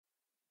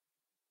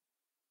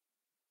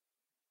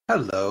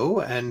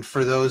Hello, and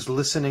for those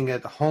listening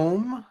at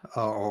home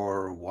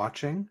or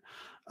watching,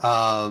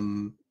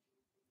 um,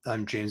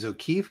 I'm James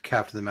O'Keefe,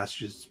 captain of the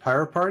Massachusetts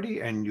Pirate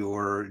Party, and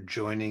you're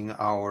joining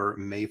our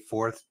May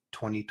 4th,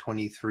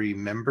 2023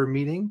 member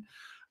meeting.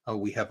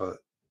 We have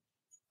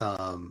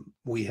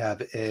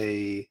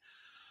a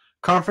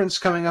conference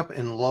coming up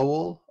in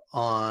Lowell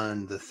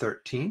on the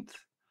 13th,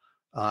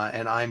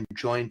 and I'm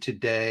joined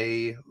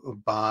today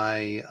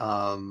by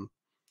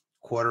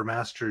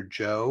Quartermaster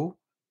Joe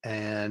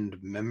and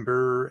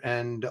member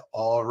and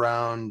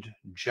all-around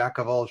jack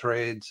of all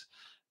trades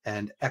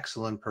and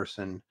excellent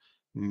person,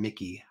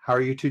 Mickey. How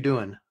are you two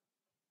doing?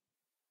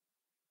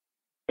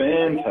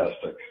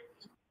 Fantastic.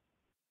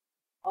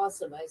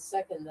 Awesome. I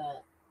second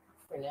that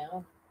for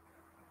now.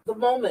 The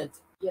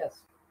moment.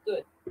 Yes.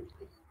 Good.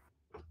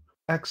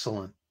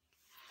 Excellent.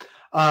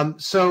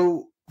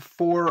 So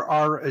for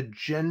our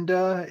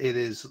agenda, it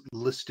is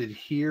listed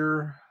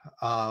here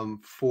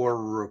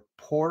for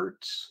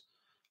reports.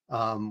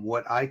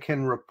 What I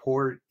can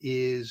report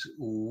is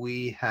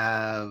we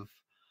have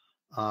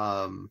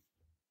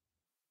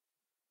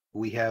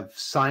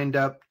signed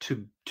up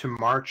to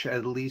march,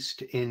 at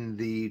least in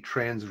the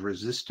Trans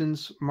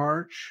Resistance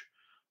March,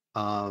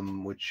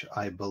 which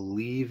I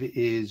believe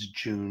is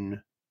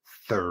June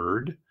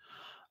 3rd.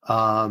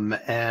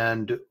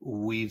 And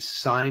we've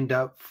signed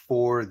up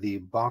for the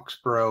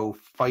Boxborough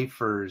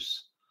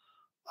Fifers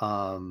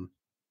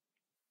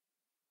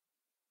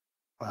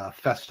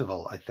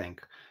festival, I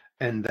think,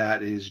 and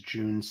that is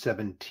June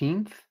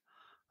 17th.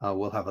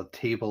 We'll have a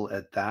table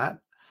at that.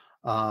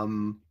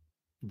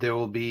 There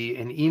will be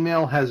an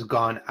email has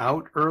gone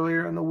out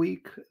earlier in the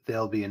week.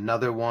 There'll be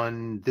another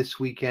one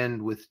this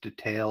weekend with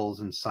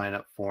details and sign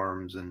up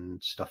forms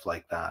and stuff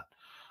like that,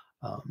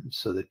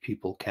 so that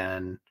people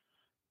can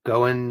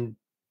go and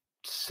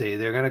say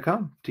they're going to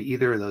come to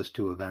either of those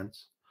two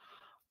events.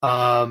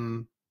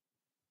 One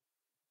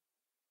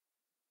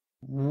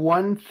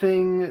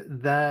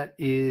thing that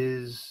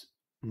is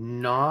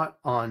not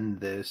on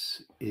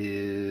this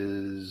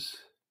is,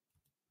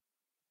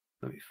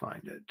 let me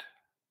find it.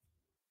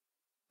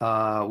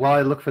 While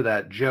I look for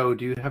that, Joe,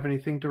 do you have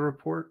anything to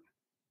report?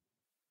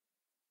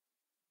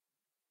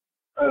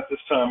 At this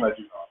time, I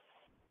do not.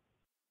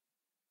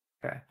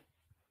 Okay.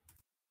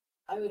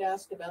 I would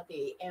ask about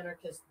the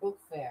Anarchist Book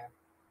Fair.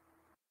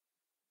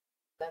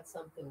 That's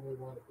something we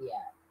want to be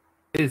at.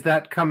 Is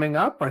that coming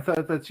up? I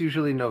thought that's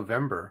usually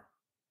November.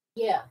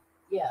 Yeah,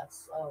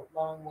 it's a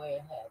long way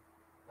ahead.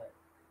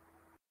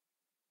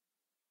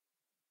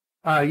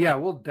 But... yeah,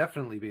 we'll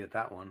definitely be at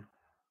that one.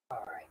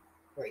 All right,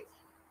 great.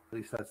 At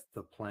least that's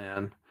the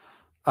plan.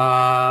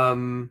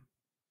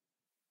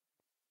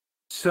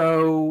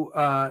 So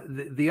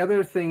the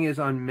other thing is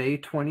on May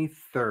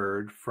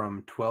 23rd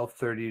from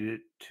 12:30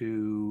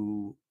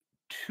 to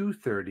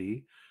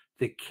 2:30,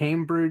 the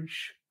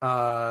Cambridge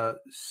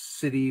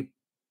City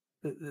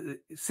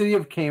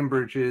of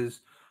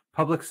Cambridge's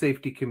Public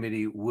Safety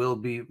Committee will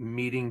be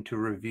meeting to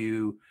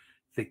review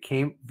the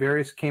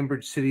various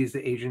Cambridge cities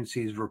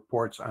agencies'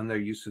 reports on their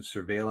use of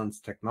surveillance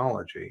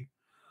technology.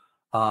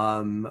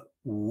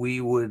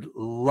 We would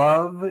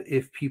love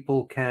if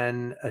people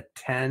can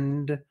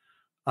attend,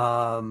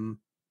 and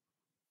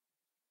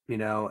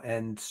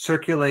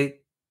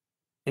circulate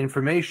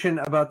information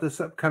about this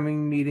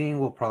upcoming meeting.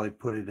 We'll probably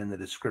put it in the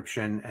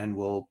description and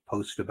we'll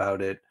post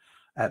about it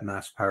at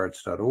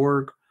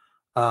masspirates.org.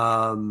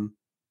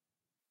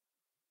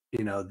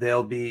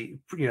 There'll be,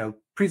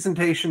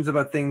 presentations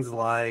about things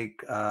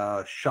like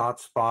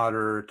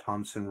ShotSpotter,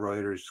 Thomson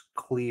Reuters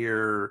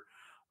Clear,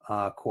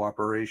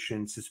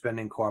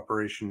 suspending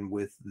cooperation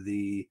with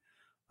the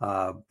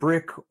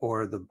BRIC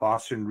or the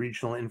Boston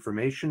Regional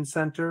Information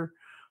Center,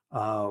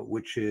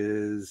 which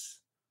is,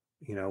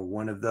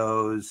 one of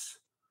those,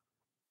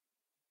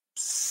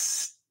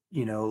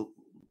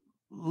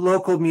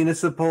 local,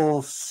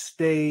 municipal,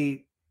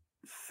 state,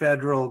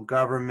 federal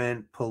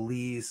government,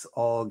 police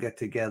all get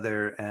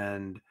together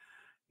and,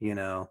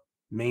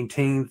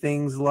 maintain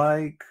things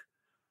like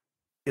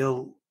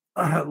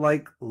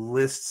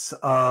lists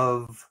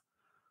of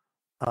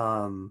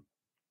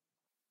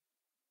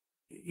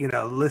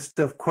list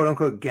of quote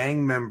unquote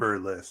gang member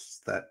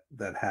lists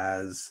that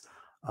has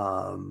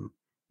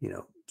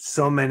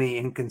so many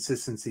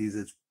inconsistencies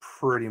it's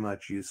pretty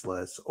much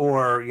useless,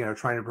 or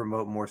trying to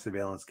promote more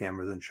surveillance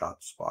cameras and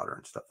ShotSpotter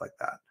and stuff like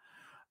that.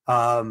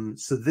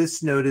 So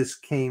this notice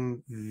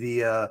came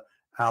via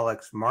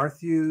Alex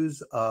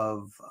Matthews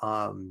of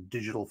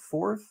Digital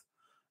Fourth,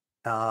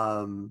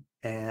 and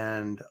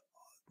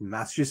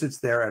Massachusetts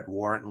there at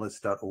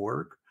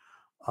warrantless.org.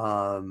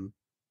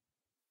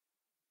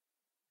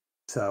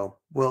 So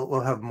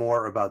we'll have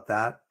more about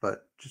that,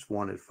 but just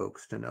wanted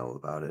folks to know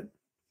about it.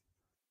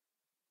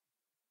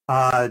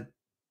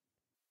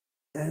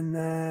 And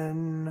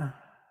then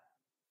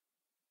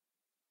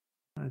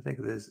I think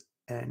there's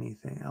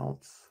anything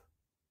else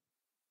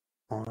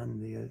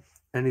on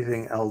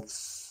anything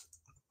else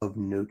of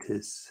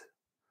notice.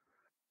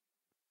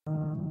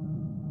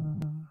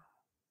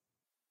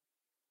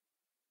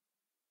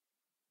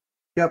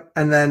 Yep,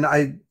 and then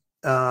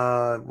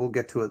we'll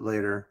get to it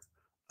later.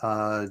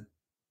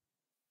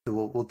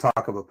 We'll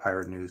talk about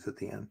pirate news at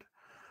the end.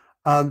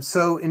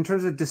 So in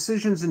terms of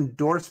decisions,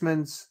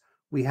 endorsements,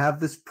 we have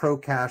this pro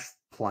cash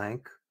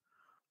plank.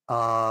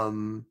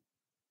 The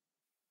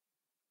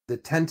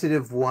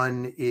tentative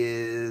one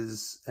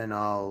is, and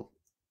I'll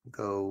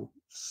go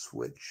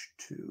switch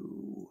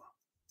to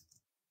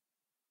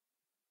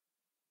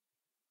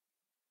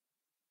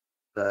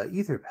the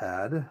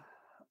Etherpad,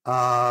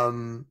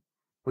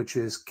 which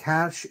is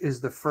Cash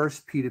is the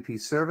first P2P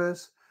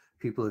service.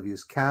 People have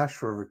used Cash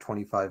for over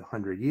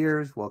 2,500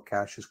 years. While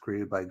Cash is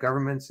created by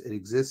governments, it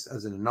exists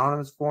as an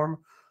anonymous form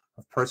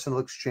of personal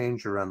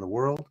exchange around the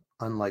world.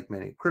 Unlike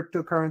many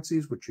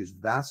cryptocurrencies, which use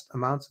vast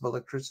amounts of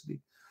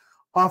electricity,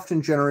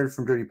 often generated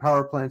from dirty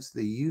power plants,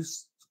 the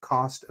use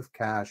cost of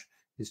cash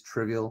is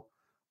trivial.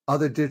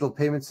 Other digital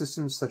payment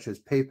systems, such as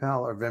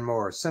PayPal or Venmo,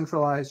 are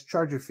centralized,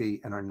 charge a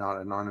fee, and are not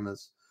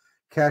anonymous.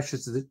 Cash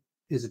is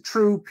a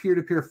true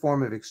peer-to-peer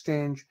form of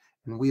exchange,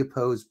 and we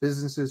oppose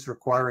businesses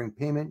requiring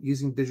payment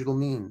using digital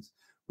means.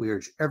 We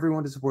urge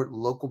everyone to support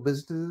local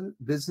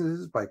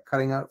businesses by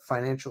cutting out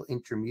financial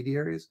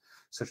intermediaries,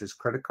 such as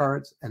credit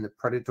cards, and the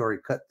predatory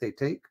cut they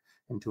take,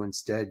 and to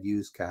instead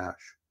use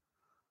cash.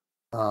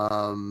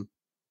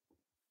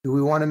 Do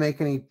we want to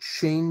make any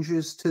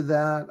changes to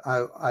that?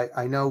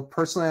 I know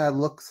personally I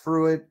looked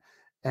through it,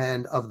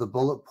 and of the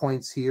bullet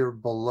points here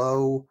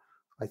below,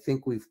 I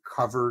think we've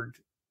covered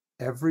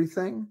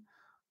everything.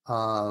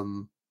 But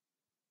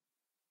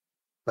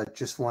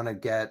just want to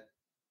get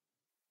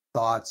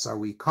thoughts. Are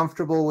we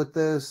comfortable with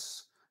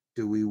this?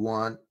 Do we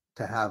want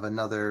to have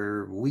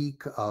another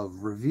week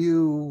of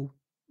review?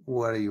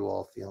 What do you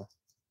all feel?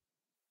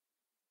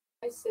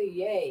 I say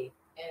yay.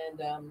 And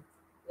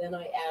then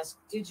I asked,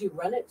 did you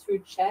run it through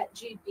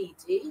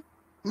ChatGPT?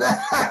 But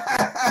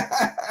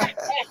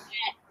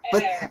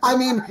I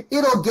mean,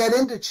 it'll get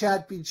into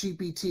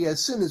ChatGPT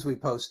as soon as we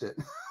post it.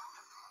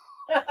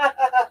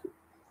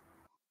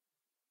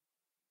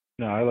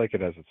 No, I like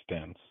it as it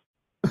stands.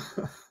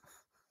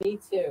 Me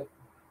too.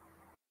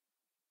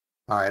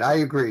 All right, I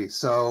agree.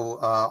 So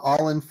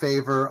all in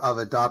favor of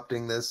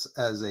adopting this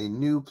as a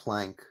new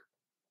plank?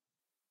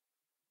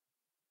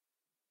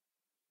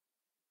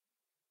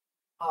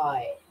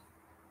 Aye.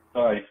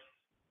 Aye.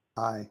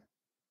 Aye.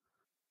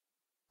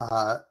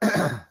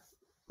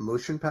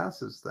 Motion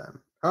passes then.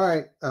 All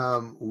right,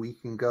 we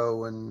can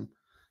go, and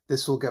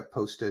this will get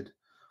posted.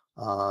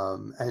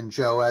 And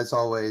Joe, as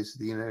always,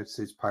 the United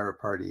States Pirate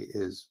Party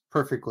is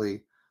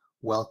perfectly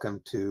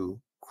welcome to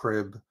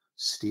crib,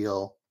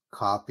 steal,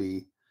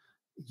 copy,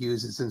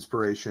 use as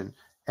inspiration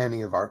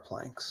any of our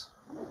planks,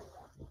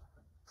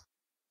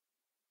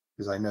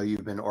 because I know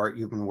you've been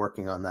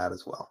working on that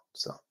as well.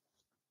 So,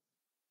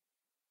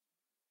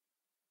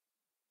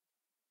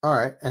 all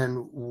right,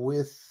 and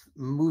with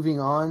moving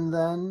on,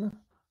 then,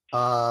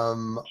 are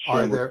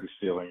there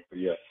stealing? But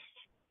yes.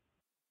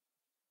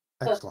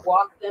 Just excellent.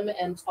 walk them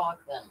and talk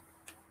them.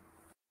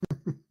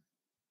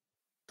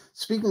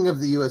 Speaking of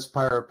the U.S.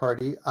 Pirate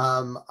Party,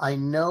 I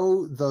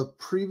know the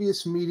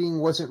previous meeting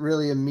wasn't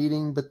really a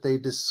meeting, but they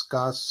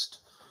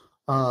discussed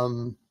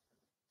the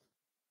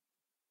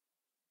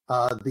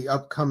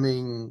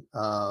upcoming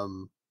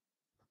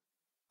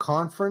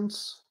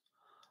conference.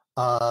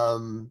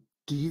 Have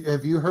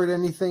you heard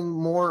anything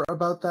more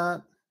about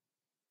that?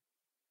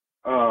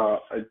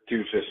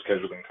 Due to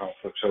scheduling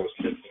conflicts, I was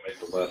able to make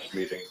the last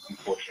meeting,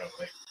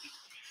 unfortunately.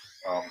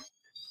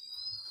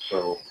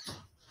 So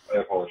I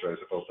apologize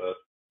about that.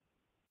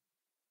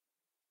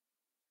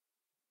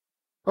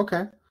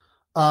 Okay.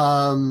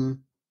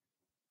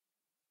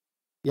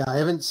 Yeah, I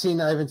haven't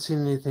seen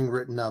anything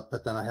written up,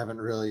 but then I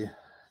haven't really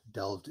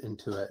delved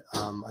into it.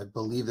 I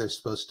believe there's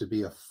supposed to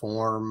be a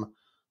form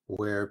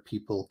where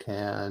people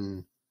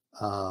can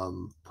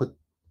put,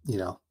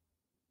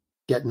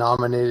 get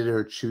nominated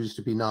or choose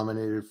to be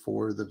nominated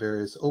for the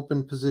various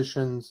open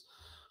positions.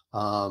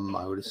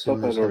 I would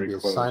assume there's going to be a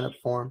sign-up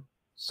form.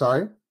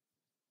 Sorry?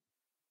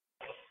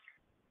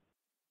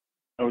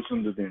 I was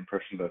under the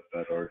impression that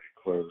already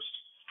closed.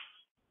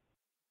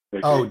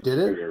 Maybe, oh, did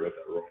it? Maybe I read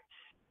that wrong.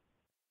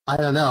 I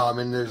don't know. I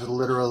mean, there's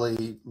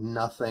literally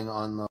nothing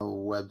on the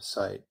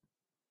website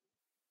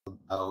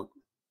about.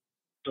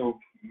 So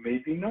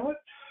maybe not,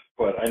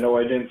 but I know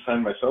I didn't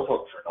sign myself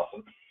up for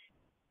nothing.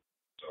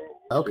 So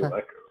we'll see how that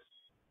goes.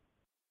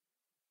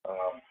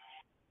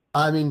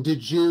 I mean, do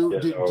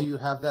no. you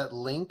have that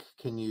link?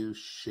 Can you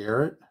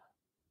share it?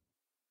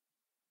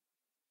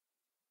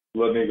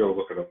 Let me go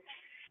look it up.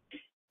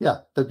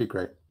 Yeah, that'd be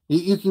great.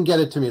 You can get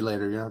it to me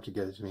later. You don't have to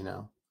get it to me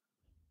now.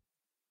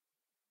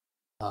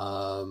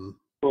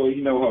 Well,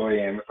 you know how I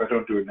am. If I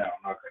don't do it now,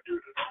 I'm not going to do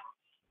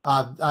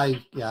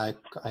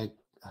it.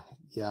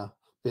 Yeah,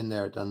 been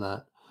there, done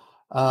that.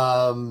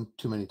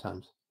 Too many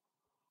times.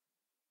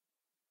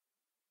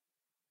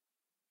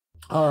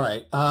 All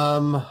right.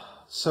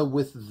 So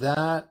with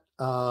that,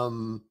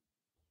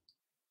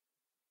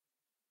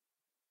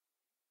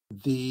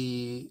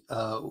 the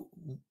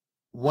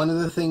one of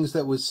the things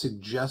that was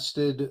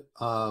suggested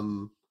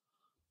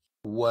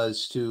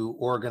was to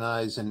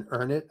organize an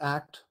Earn It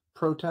Act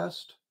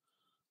protest.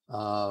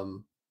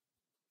 And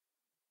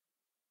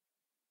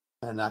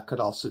that could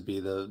also be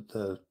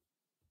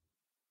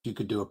you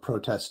could do a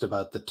protest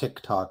about the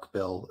TikTok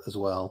bill as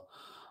well.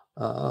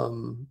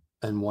 And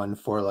one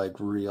for like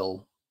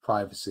real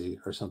privacy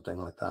or something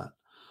like that.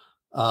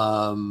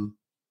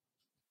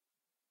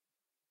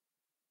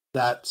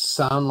 That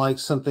sound like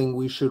something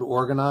we should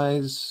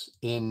organize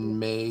in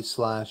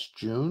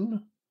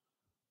May/June?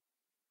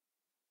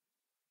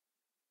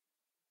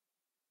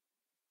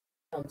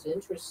 Sounds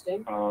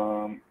interesting.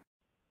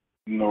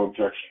 No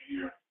objection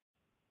here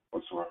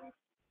whatsoever.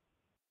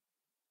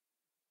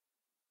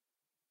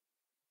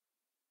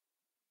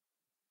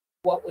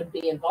 What would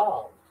be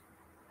involved?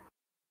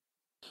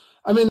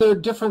 I mean, there are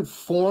different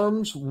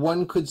forms.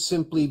 One could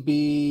simply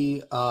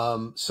be,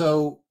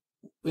 so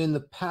in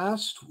the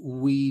past,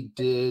 we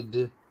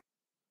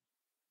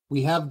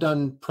have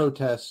done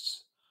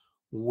protests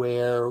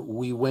where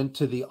we went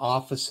to the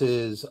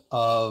offices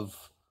of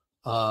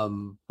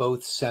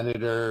both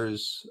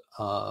senators,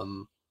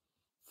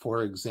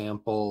 for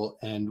example,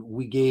 and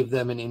we gave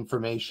them an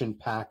information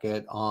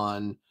packet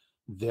on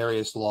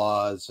various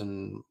laws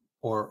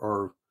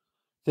or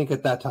I think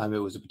at that time it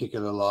was a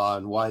particular law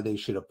and why they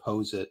should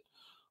oppose it.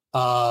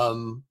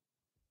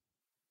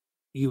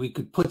 We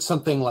could put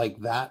something like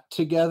that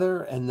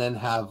together and then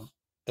have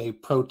a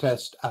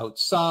protest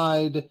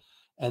outside,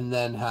 and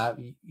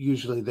then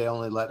usually they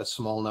only let a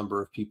small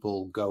number of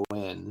people go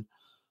in,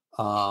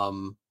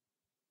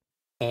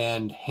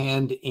 and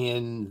hand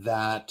in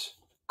that.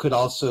 Could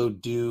also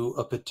do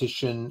a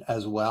petition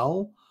as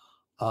well.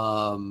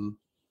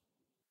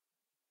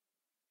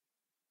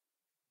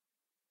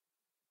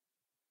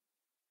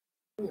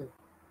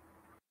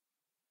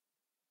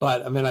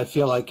 But I mean, I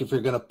feel like if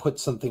you're going to put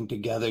something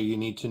together, you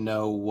need to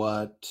know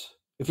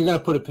if you're going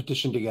to put a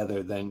petition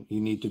together, then you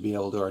need to be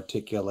able to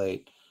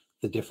articulate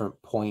the different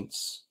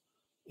points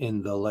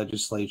in the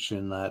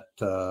legislation that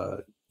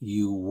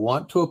you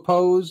want to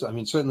oppose. I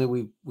mean,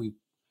 certainly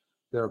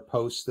there are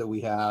posts that we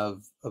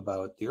have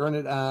about the Earn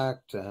It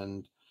Act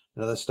and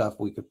other stuff.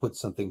 We could put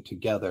something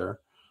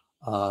together.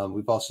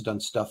 We've also done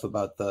stuff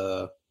about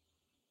the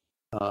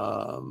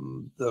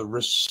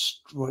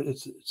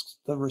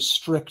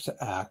Restrict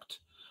Act,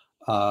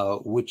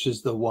 which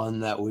is the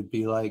one that would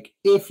be like,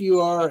 if you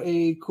are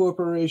a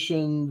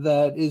corporation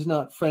that is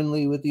not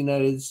friendly with the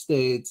United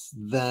States,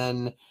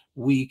 then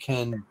we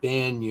can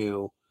ban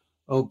you.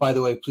 Oh, by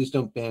the way, please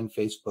don't ban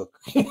Facebook.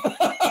 You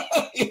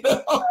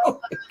know?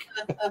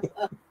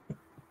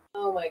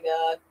 Oh my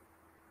God.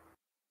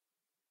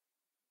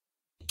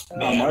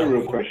 My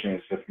real question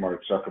is if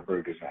Mark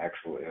Zuckerberg is an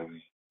actual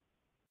alien.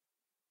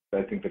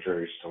 I think the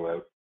jury's still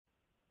out.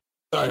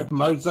 Sorry,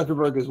 Mark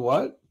Zuckerberg is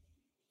what?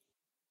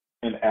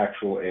 An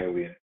actual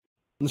alien.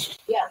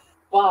 Yeah,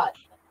 but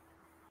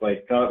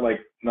Like not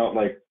like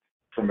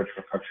from a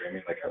different country. I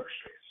mean like outer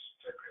space.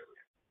 Like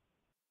alien.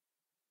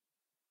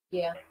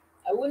 yeah,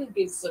 I wouldn't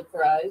be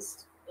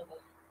surprised.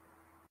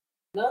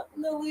 Not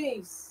in the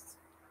least.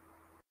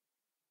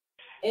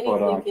 Anything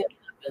can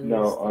happen.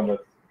 No,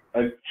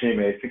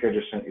 Jamie, I think I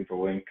just sent you the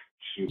link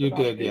to the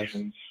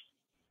nominations.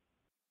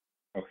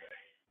 Yes. Okay.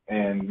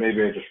 And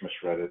maybe I just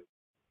misread it.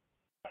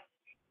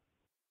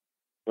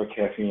 But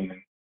caffeine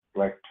and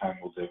black time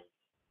will do.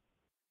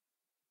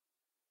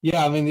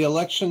 Yeah, I mean, the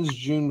election's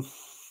June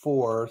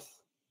 4th.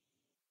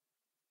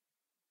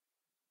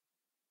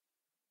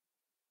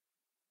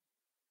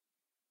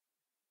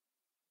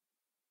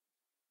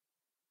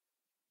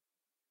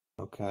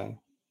 Okay.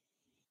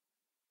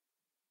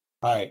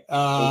 All right.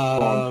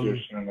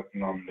 With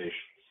nominations.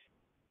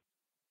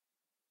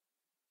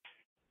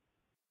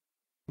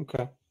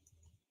 Okay.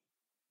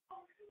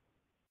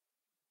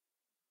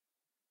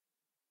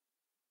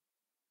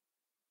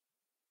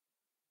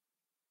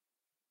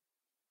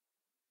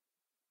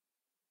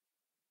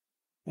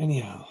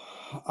 Anyhow,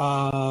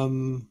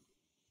 I'm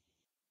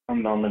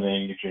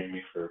nominating you,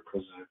 Jamie, for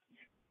president.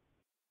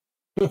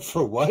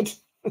 For what?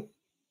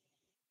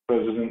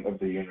 President of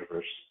the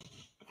universe.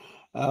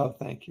 Oh,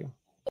 thank you.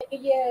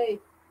 Yay!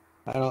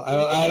 I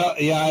don't.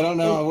 Yeah, I don't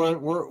know.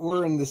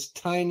 We're in this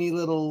tiny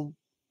little.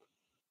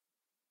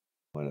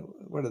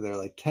 What are there,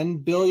 like 10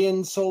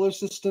 billion solar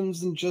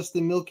systems in just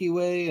the Milky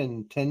Way,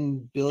 and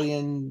 10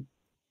 billion.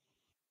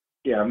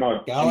 Yeah, I'm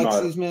not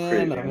galaxies, man.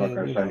 Crazy. I'm not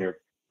going to sign you.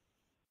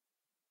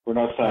 We're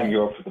not signing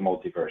you up for the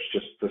multiverse,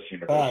 just this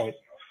universe. All right.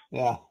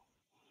 Yeah.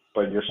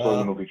 But your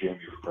slogan will be Jamie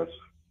for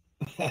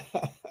president.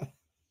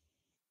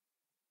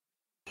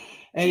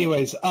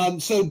 Anyways,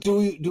 so do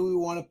we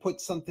want to put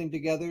something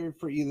together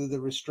for either the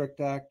Restrict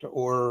Act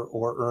or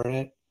Earn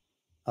It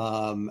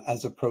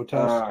as a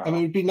protest? I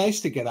mean, it'd be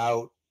nice to get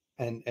out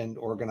and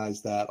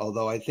organize that.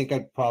 Although I think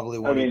I'd probably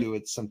want to do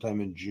it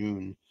sometime in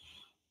June.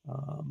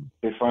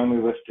 They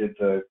finally lifted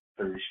the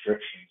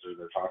restrictions, or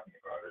they're talking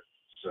about it.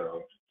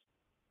 So,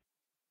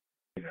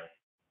 you know.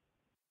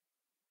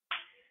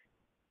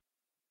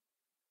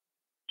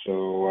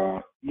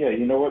 So yeah,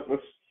 you know what?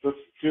 Let's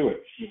do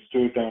it. Let's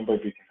do it down by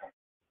Beacon Hill.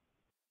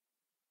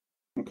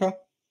 Okay.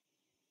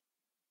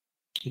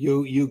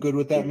 You good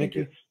with that,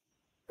 Mickey?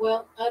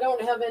 Well, I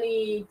don't have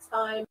any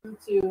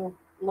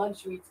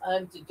luxury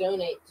time to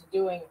donate to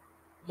doing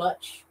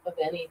much of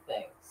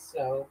anything.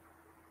 So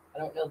I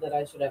don't know that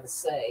I should have a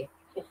say.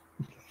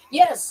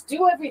 Yes,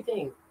 do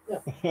everything.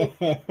 No.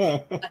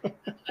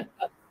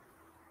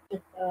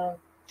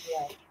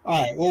 Yeah. All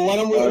right. Well, why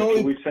don't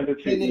can we send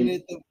it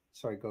to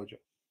Sorry, go, Joe.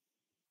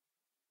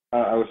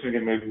 I was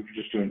thinking maybe we could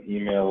just do an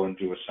email and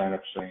do a sign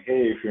up saying,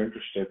 hey, if you're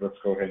interested, let's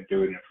go ahead and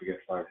do it. And if we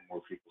get 5 or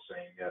more people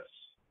saying yes,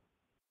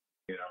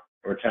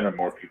 or 10 or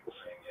more people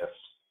saying yes.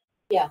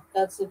 Yeah,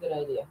 that's a good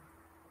idea.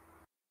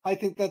 I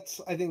think that's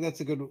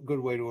a good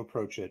way to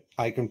approach it.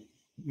 I can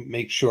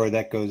make sure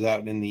that goes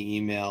out in the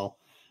email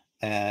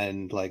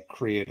and like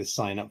create a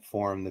sign up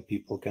form that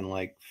people can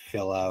like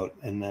fill out,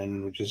 and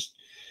then we just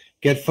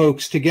get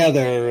folks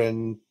together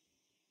and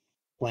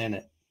plan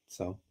it.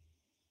 So,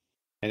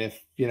 and if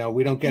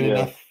we don't get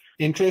enough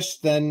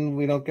interest, then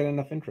we don't get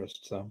enough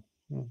interest. So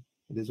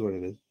it is what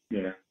it is.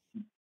 Yeah,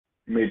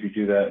 maybe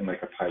do that in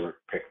like a pirate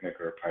picnic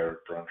or a pirate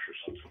brunch or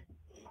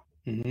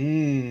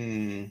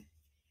something.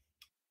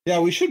 Yeah,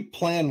 we should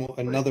plan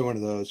another one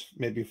of those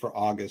maybe for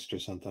August or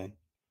something.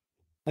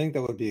 I think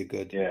that would be a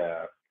good.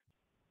 Yeah,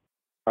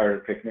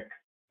 pirate picnic.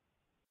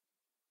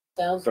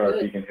 Sounds Start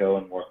good. at Beacon Hill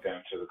and walk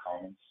down to the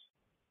Commons.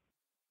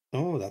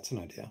 Oh, that's an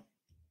idea.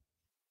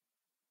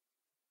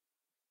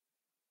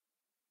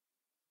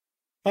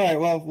 All right,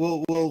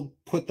 well, we'll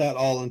put that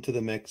all into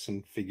the mix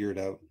and figure it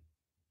out.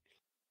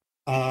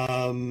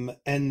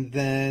 And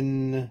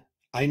then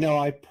I know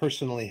I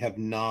personally have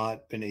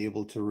not been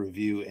able to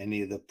review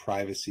any of the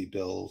privacy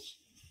bills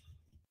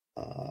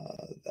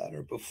that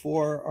are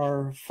before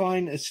our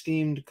fine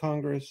esteemed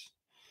Congress.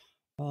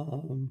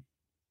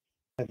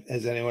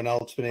 Has anyone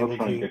else been able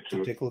to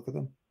take a look at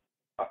them?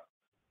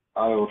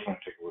 I will try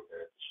and take a look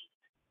at it.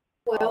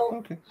 Well,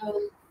 okay.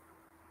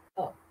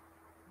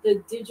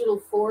 The digital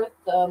fourth,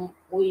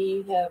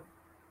 we have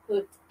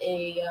put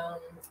an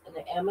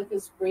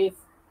amicus brief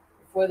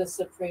before the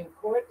Supreme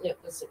Court, and it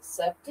was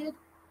accepted.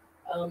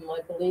 I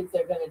believe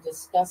they're going to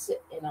discuss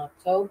it in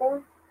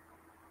October,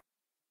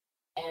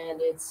 and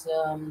it's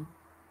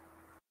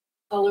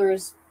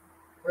Colors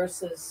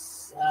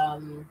versus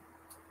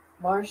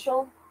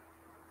Marshall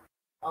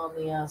on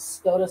the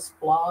SCOTUS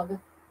blog. I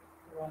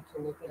want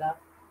to look it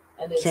up.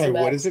 And it's sorry,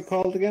 what is it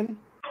called again?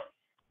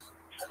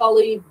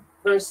 Cully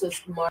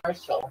versus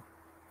Marshall.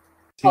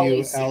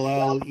 Culley?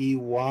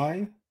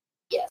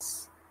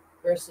 Yes,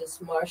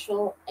 versus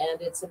Marshall,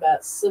 and it's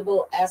about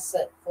civil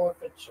asset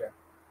forfeiture.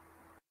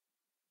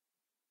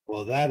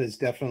 Well, that is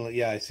definitely,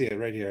 yeah, I see it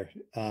right here.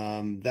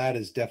 That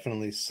is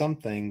definitely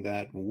something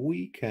that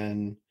we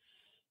can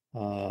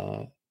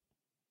go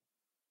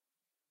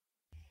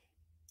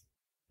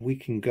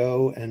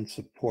and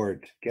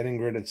support. Getting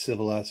rid of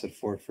civil asset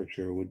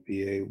forfeiture would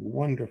be a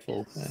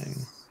wonderful thing.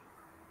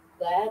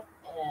 That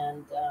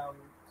and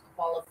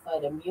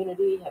qualified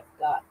immunity have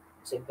got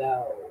to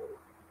go.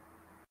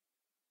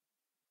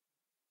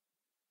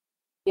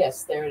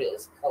 Yes, there it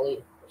is,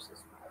 Cully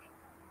versus Marshall.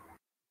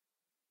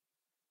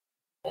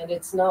 And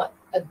it's not,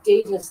 a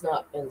date has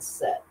not been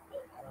set.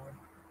 But,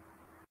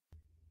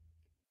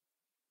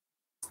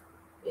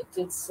 it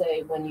did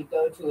say when you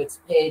go to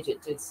its page,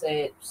 it did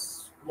say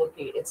it's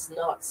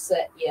not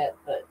set yet,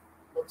 but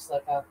looks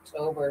like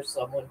October,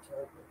 someone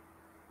told me.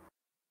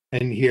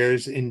 And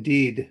here's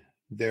indeed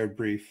their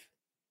brief.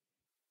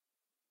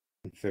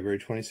 February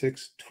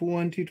 26,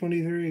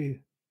 2023.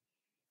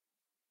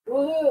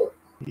 Woohoo!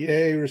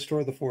 Yay,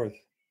 restore the fourth.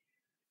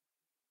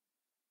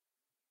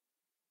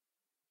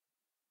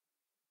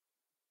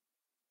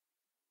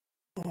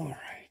 All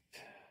right.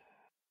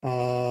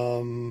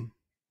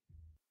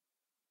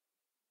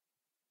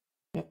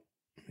 Let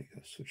me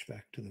go switch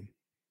back to them.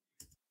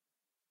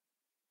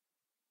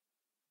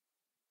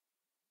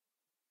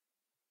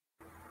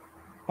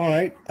 All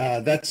right,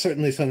 that's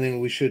certainly something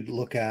we should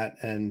look at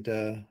and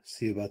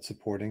see about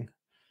supporting.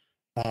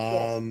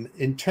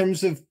 In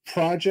terms of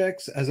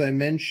projects, as I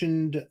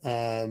mentioned,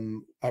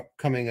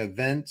 upcoming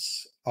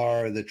events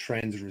are the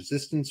Trans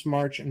Resistance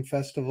March and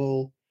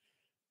Festival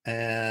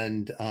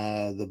and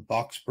the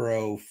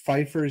Boxborough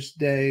Fifers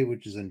Day,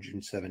 which is on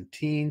June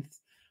 17th.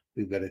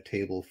 We've got a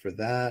table for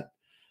that.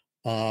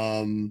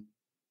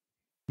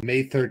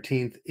 May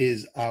 13th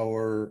is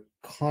our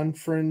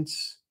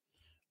conference.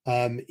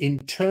 In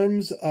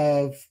terms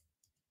of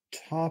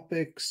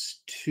topics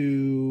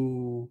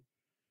to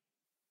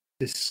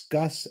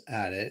discuss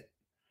at it,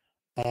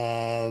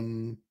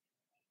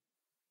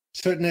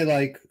 certainly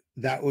like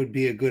that would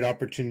be a good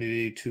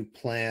opportunity to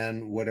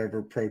plan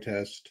whatever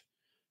protest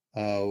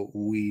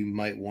we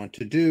might want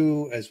to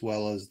do, as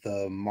well as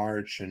the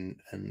march and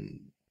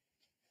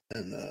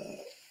the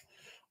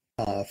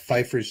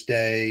Pfeiffer's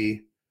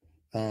Day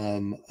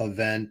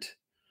event.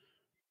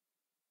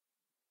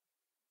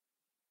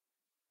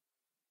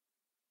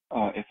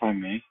 If I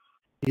may.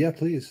 Yeah,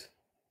 please.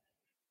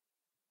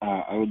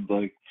 I would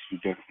like to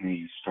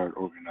definitely start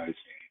organizing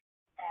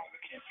the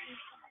campaign,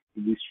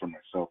 at least for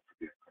myself, for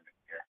the upcoming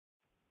year,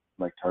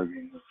 like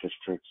targeting the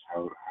districts,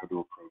 how to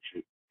approach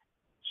it.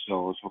 So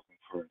I was hoping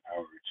for an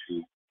hour or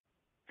two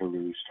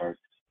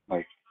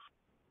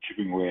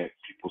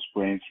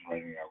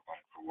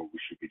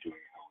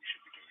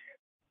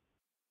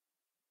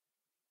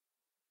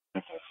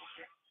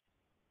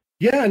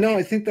Yeah, no,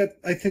 I think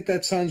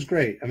that sounds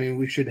great. I mean,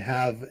 we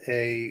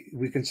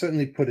can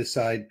certainly put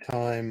aside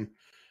time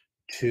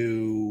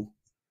to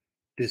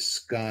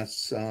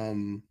discuss,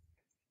 running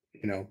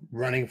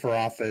for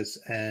office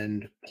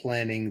and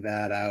planning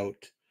that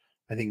out.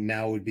 I think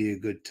now would be a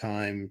good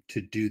time to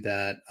do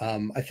that.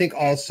 I think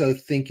also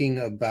thinking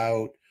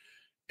about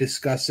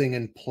discussing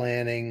and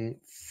planning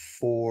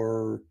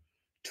for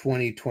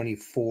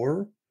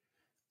 2024.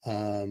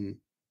 Um,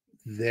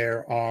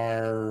 there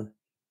are,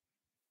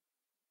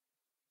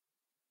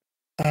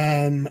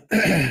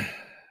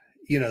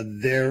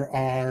 there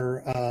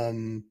are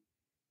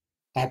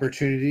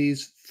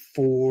opportunities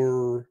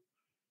for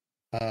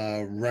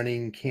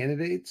running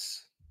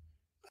candidates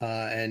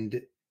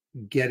and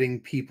getting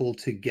people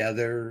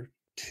together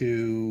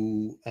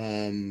to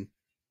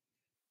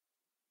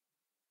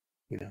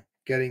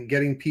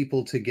getting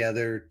people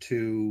together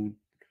to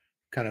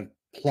kind of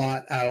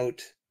plot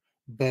out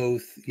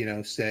both,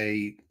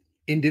 say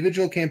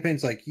individual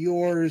campaigns like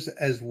yours,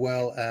 as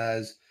well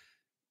as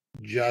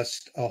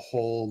just a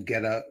whole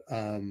get a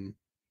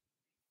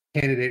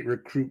candidate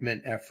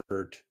recruitment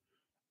effort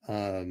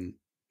um,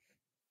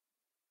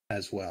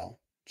 as well.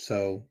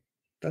 So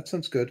that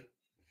sounds good.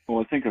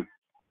 Well, I think a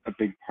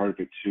big part of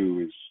it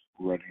too is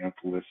writing out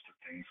the list of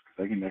things,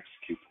 because I can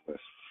execute the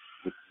list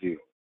with zeal,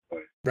 but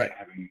Right.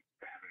 having a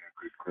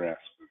good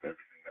grasp of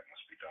everything that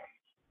must be done.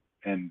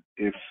 And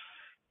if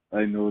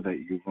I know that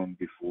you've run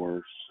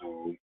before,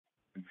 so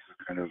this is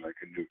kind of like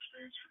a new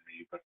experience for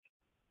me, but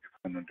if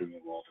I'm not doing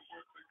a lot of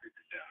work like they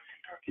did down in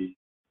Kentucky,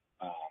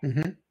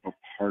 Mm-hmm. but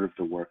part of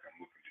the work I'm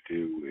looking to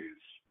do is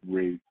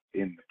right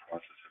in the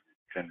process of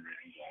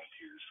generating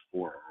volunteers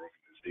for our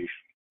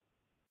organization.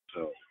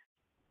 So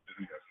I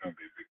think that's going to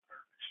be a big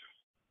part of it too.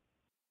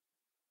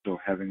 So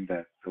having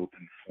that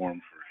built-in form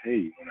for, hey,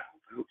 you want to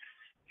help out?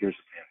 Here's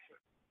a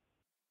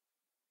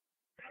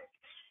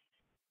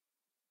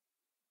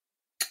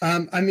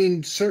pamphlet. I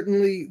mean,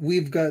 certainly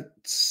we've got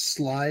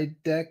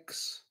slide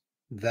decks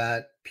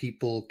that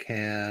people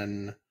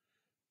can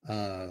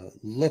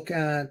look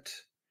at,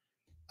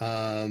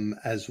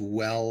 as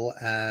well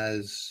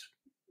as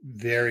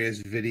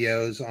various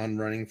videos on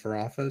running for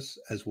office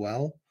as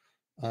well,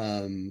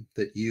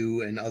 that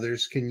you and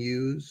others can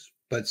use.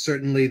 But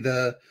certainly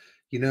that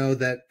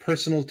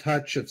personal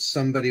touch of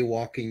somebody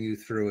walking you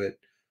through it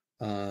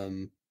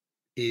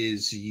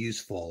is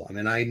useful. I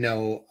mean, I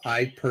know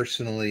I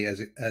personally,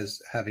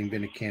 as having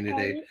been a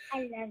candidate.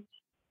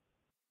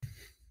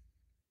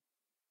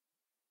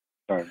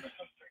 Sorry,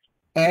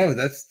 Oh,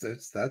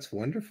 that's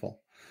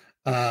wonderful.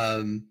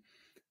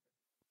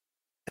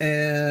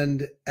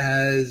 And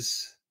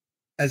as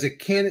a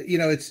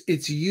candidate,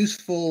 it's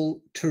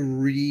useful to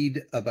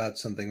read about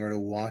something or to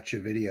watch a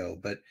video,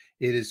 but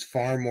it is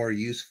far more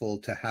useful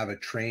to have a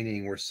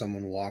training where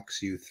someone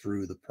walks you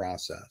through the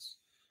process.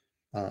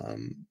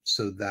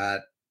 So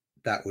that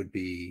would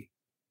be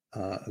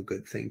a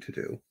good thing to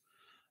do.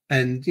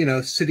 And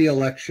city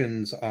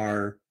elections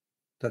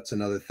that's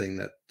another thing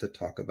that to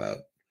talk about,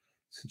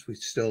 since we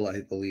still,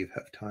 I believe,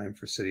 have time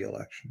for city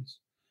elections.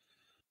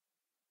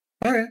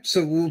 All right,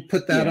 so we'll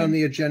put that on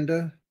the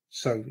agenda.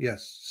 So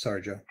yes,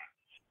 sorry, Joe.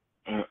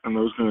 and I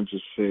was going to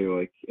just say,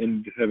 like,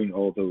 in having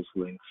all those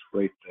links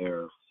right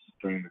there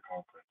during the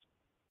conference,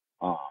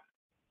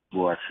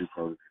 will actually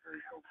probably be very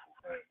helpful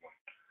for anyone,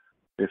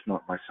 if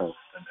not myself,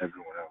 then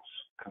everyone else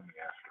coming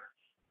after.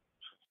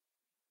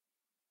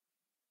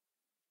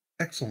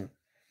 Excellent.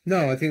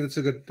 No, I think that's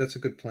a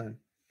good plan.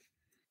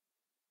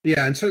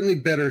 Yeah, and certainly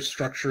better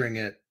structuring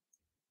it.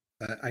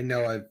 I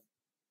know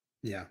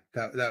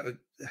that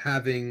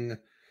having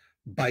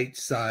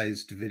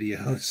bite-sized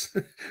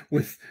videos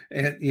with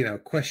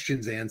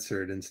questions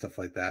answered and stuff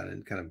like that,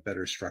 and kind of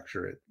better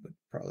structure it would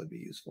probably be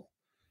useful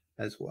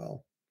as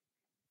well.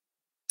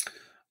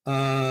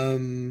 So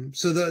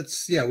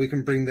we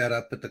can bring that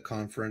up at the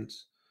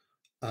conference,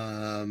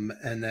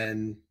 and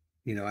then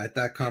at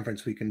that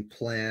conference we can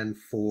plan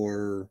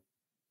for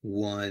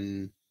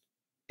one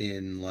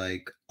in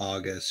like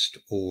August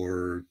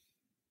or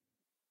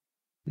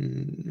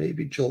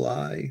maybe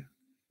July,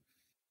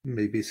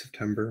 maybe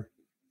September,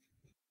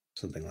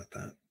 something like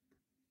that.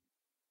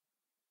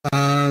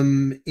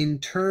 In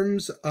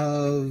terms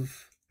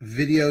of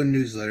video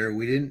newsletter,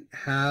 we didn't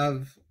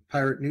have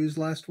Pirate News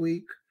last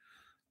week.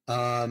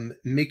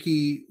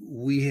 Mickey,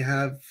 we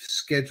have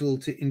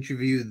scheduled to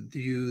interview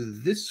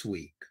you this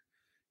week.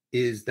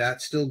 Is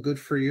that still good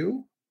for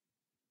you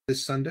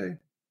this Sunday?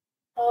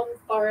 As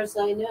far as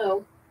I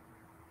know.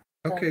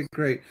 Okay,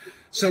 great.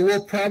 So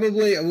we'll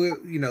probably,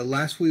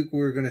 last week we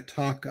were going to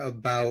talk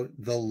about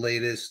the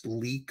latest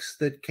leaks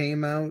that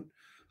came out,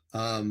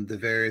 the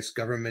various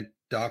government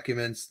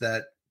documents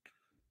that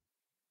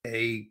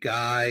a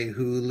guy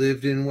who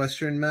lived in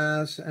Western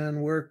Mass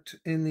and worked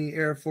in the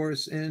Air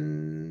Force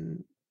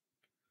in,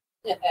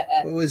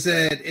 what was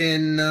it,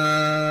 in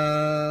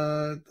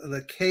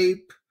the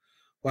Cape?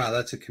 Wow,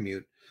 that's a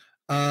commute.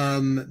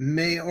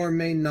 May or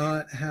may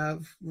not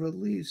have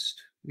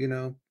released,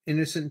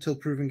 innocent until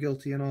proven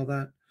guilty and all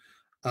that.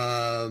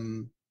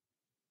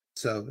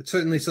 So it's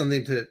certainly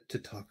something to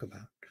talk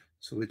about.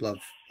 So we'd love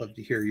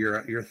to hear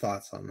your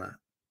thoughts on that.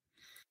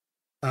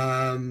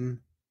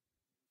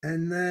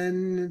 And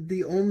then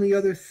the only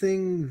other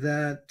thing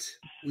that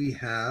we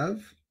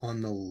have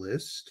on the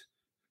list.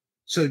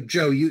 So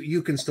Joe,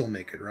 you can still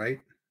make it, right?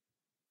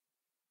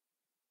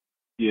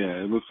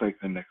 Yeah, it looks like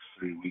the next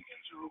 3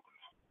 weekends are open.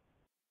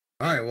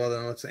 All right, well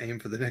then let's aim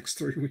for the next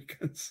 3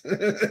 weekends.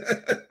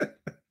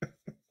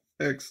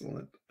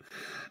 Excellent.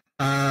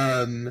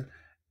 And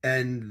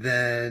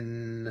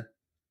then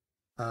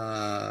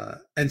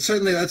and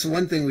certainly that's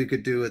one thing we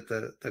could do at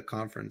the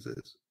conference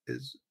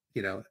is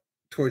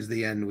towards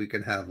the end we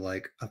could have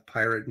like a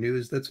pirate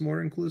news that's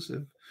more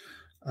inclusive.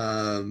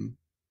 So,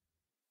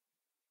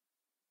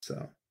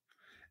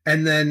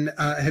 and then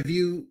have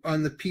you,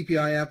 on the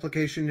PPI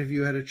application, have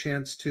you had a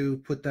chance to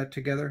put that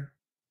together?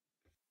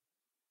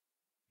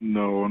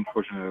 No,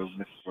 unfortunately, I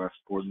missed the last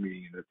board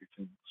meeting and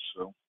everything.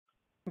 So.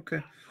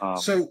 Okay.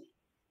 So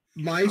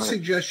my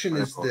suggestion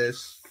is apologize.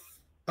 this.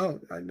 Oh,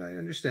 I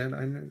understand.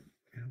 I know,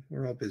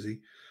 we're all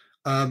busy.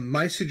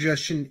 My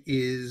suggestion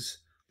is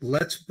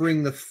let's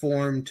bring the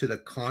form to the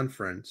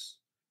conference,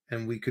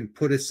 and we can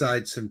put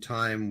aside some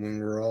time when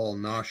we're all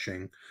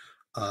noshing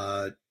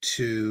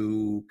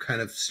to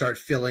kind of start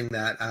filling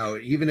that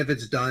out, even if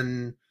it's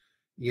done,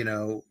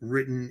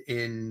 written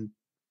in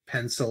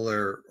pencil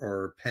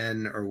or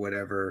pen or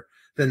whatever.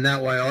 Then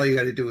that way, all you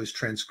got to do is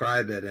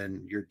transcribe it,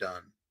 and you're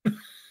done,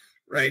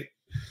 right?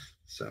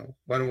 So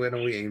why don't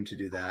we aim to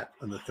do that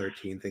on the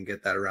 13th and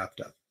get that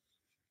wrapped up?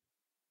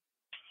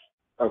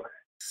 Okay.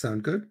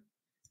 Sound good?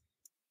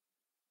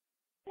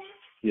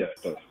 Yeah,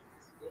 it does.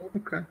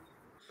 Okay.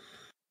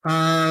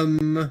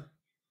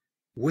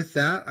 With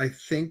that, I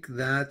think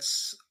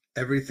that's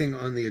everything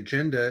on the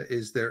agenda.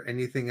 Is there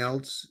anything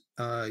else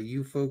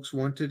you folks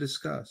want to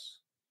discuss?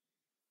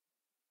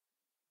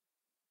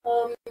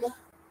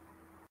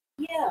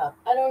 Yeah,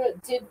 I don't know.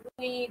 Did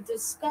we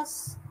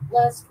discuss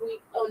last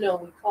week? Oh no,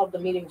 we called the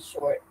meeting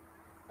short.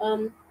 I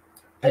just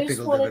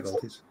Technical wanted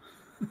difficulties.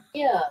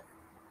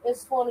 I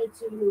just wanted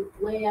to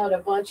lay out a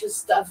bunch of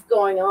stuff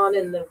going on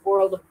in the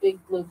world of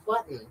Big Blue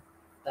Button.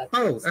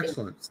 Oh,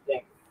 excellent.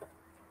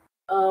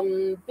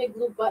 Big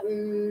Blue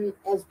Button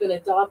has been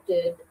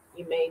adopted,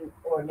 you may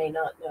or may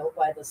not know,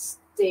 by the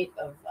state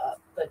of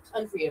the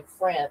country of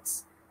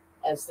France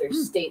as their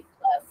state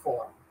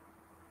platform.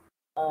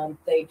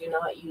 They do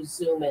not use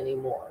Zoom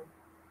anymore.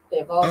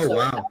 They've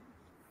also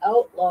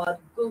outlawed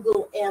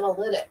Google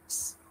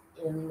Analytics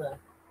in the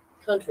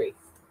country,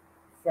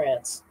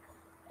 France,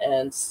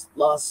 and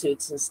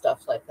lawsuits and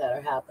stuff like that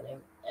are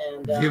happening.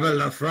 And Vive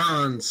la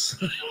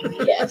France!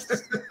 Yes,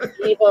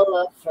 Vive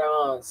la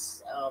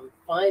France!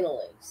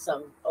 Finally,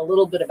 a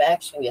little bit of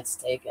action gets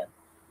taken,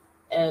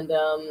 and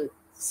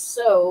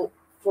so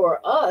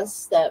for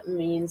us, that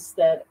means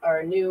that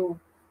our new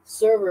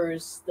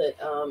servers that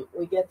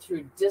we get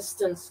through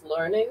distance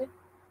learning.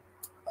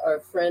 Our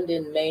friend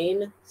in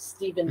Maine,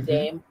 Stephen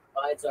Dame,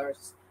 provides our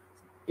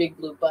Big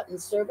Blue Button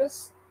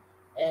service,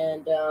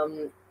 and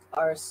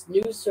our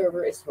new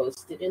server is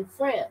hosted in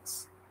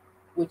France,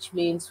 which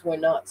means we're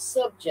not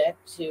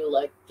subject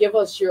to give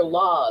us your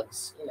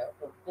logs,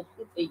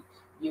 the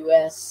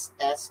U.S.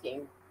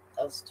 asking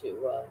us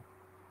to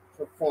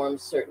perform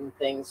certain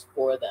things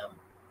for them.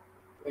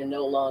 We're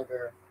no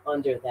longer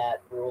under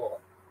that rule,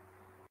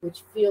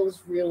 which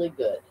feels really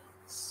good.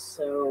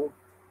 So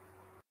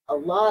a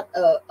lot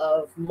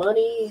of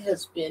money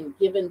has been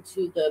given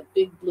to the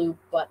Big Blue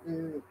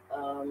Button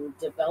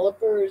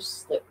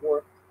developers that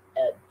work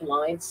at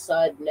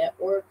Blindside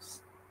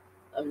Networks.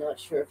 I'm not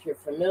sure if you're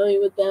familiar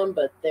with them,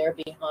 but they're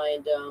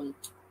behind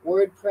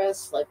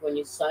WordPress. Like when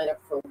you sign up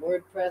for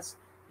WordPress,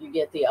 you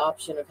get the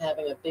option of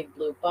having a Big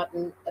Blue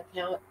Button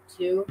account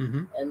too,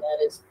 and that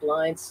is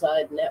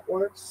Blindside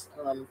Networks,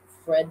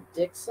 Fred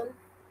Dixon.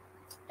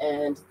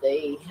 And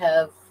they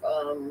have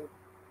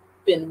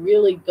been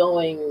really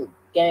going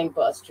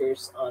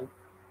gangbusters on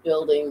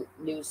building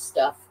new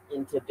stuff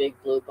into Big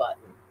Blue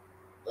Button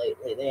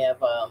lately. They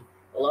have a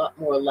lot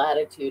more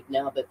latitude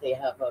now that they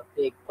have a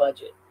big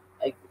budget.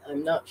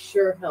 I'm not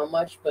sure how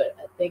much, but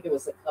I think it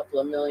was a couple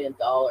of $1 million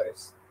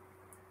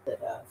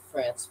that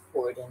France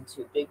poured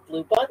into Big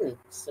Blue Button.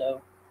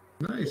 So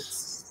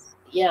nice.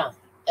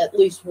 At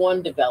least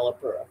one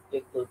developer of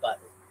Big Blue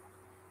Button,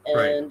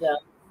 and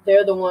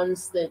they're the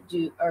ones that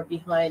are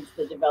behind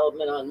the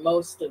development on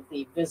most of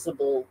the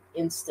visible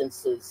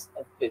instances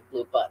of Big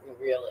Blue Button.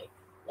 Really,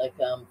 like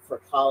for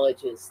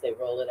colleges, they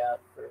roll it out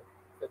for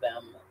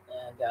them,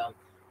 and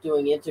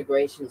doing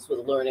integrations with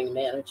learning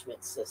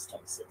management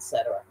systems,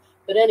 etc.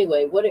 But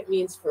anyway, what it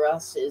means for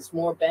us is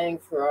more bang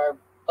for our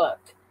buck.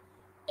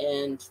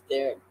 And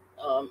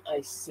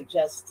I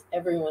suggest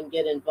everyone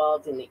get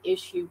involved in the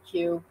issue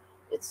queue.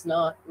 It's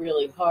not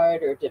really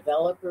hard or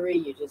developer-y.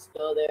 You just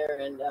go there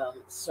and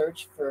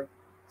search for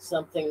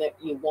something that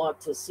you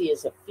want to see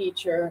as a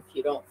feature. If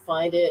you don't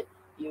find it,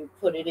 you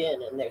put it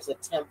in, and there's a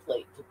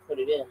template to put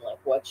it in, like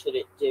what should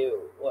it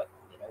do?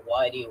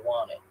 Why do you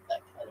want it?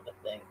 That kind of a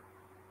thing.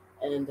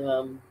 And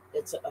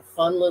it's a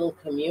fun little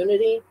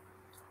community.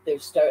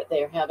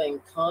 they're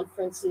having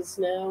conferences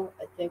now.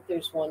 I think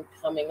there's one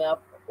coming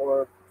up,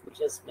 or we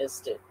just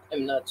missed it.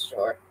 I'm not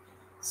sure.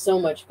 So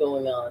much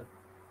going on.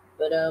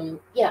 But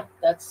yeah,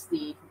 that's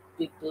the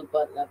Big Blue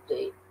Button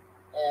update.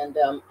 And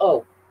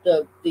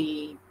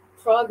the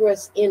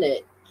progress in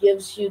it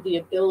gives you the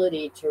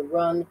ability to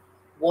run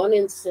one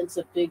instance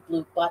of Big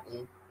Blue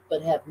Button,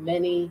 but have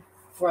many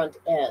front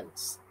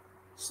ends.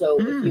 So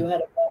if you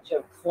had a bunch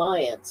of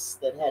clients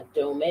that had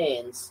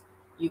domains,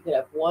 you could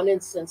have one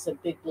instance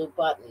of Big Blue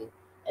Button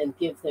and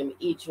give them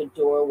each a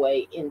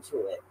doorway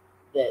into it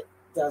that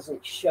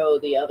doesn't show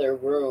the other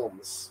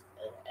rooms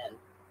and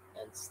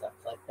stuff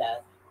like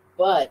that.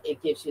 But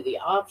it gives you the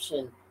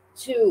option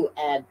to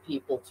add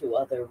people to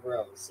other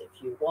rooms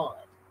if you want.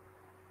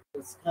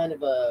 It's kind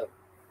of a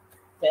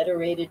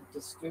federated,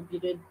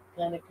 distributed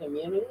kind of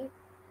community,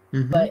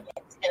 but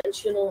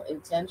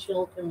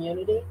intentional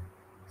community.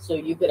 So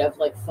you could have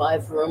like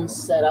 5 rooms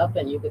set up,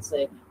 and you could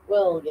say,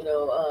 well,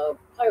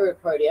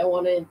 pirate party, I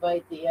want to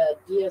invite the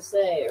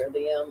DSA or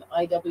the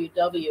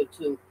IWW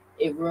to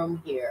a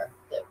room here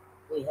that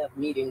we have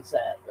meetings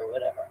at or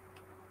whatever.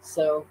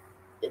 So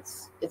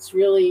it's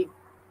really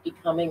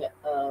becoming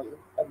a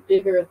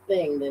bigger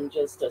thing than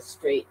just a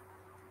straight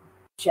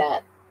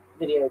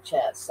video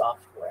chat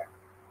software.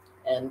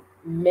 And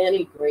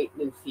many great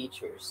new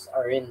features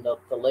are in the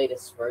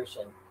latest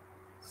version.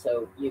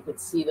 So you could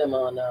see them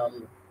on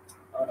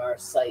our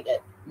site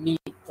at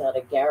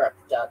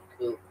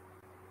meet.agaric.coop,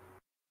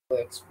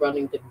 where it's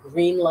running the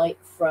Greenlight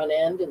front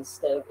end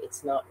instead of,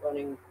 it's not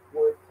running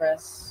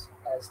WordPress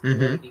as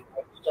Community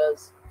Bridge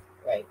does.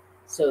 Right.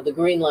 So the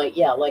Greenlight,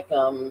 yeah, like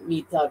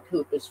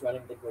meet.coop is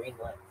running the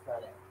Greenlight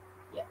front end.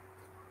 Yeah.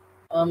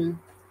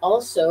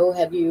 Also,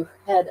 have you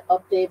had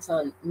updates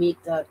on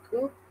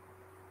meet.coop?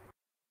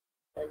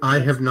 I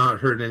have not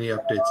heard any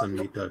updates on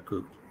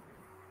meet.coop.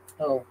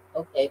 Oh,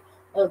 okay.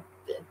 I'll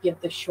give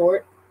the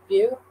short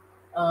view.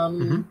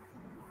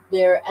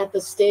 They're at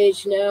the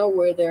stage now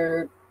where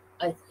they're,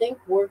 I think,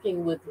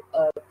 working with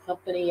a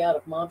company out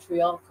of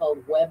Montreal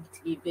called Web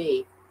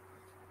TV.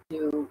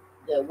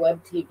 The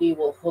Web TV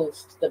will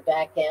host the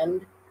back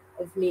end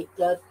of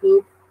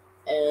meet.coop,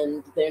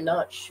 and they're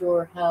not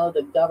sure how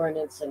the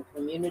governance and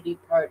community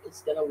part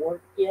is going to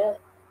work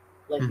yet.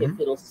 Like if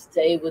it'll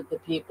stay with the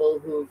people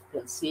who've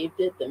conceived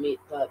it, the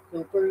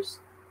meet.coopers,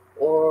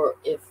 or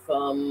if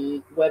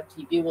Web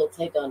TV will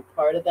take on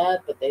part of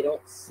that, but they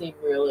don't seem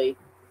really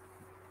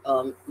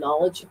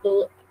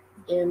knowledgeable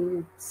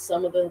in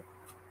some of the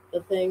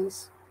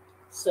things.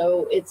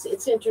 So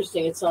it's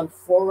interesting. It's on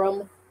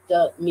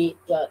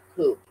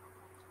forum.meet.coop,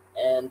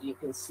 and you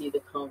can see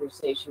the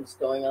conversations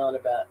going on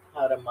about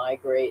how to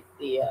migrate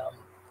the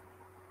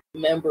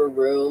member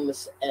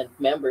rooms and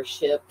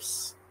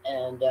memberships,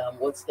 and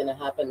what's going to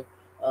happen.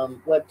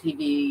 Web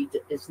TV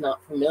is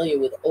not familiar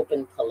with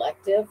Open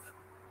Collective.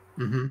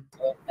 So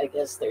I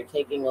guess they're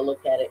taking a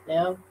look at it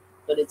now.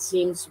 But it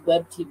seems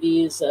Web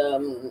TV is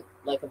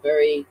like a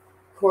very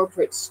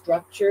corporate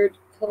structured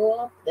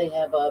co-op. They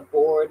have a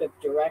board of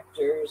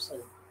directors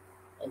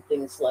and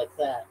things like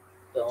that.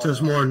 So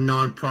it's more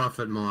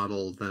non-profit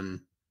model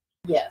than...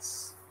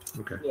 Yes.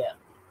 Okay. Yeah.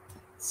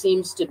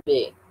 Seems to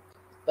be.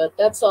 But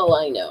that's all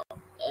I know.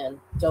 And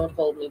don't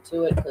hold me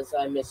to it because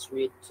I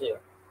misread too.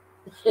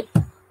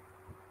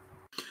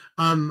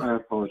 I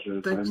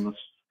apologize. Thanks. I must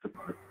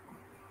depart.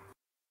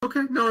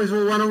 Okay, no worries.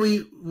 Well, why don't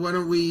we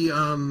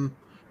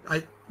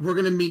we're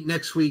going to meet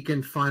next week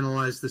and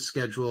finalize the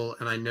schedule.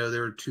 And I know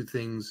there are 2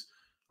 things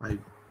I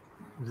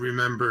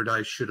remembered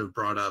I should have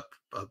brought up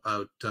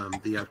about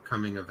the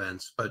upcoming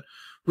events, but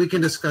we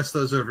can discuss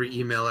those over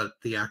email at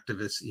the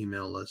activist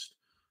email list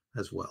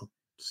as well.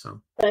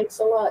 So thanks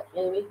a lot,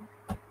 Amy.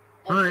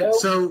 All right.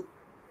 So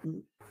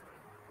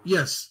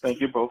yes.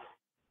 Thank you both.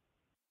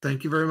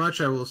 Thank you very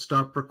much. I will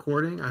stop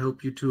recording. I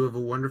hope you 2 have a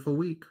wonderful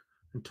week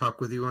and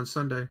talk with you on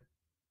Sunday.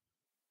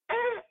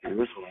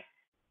 You as well.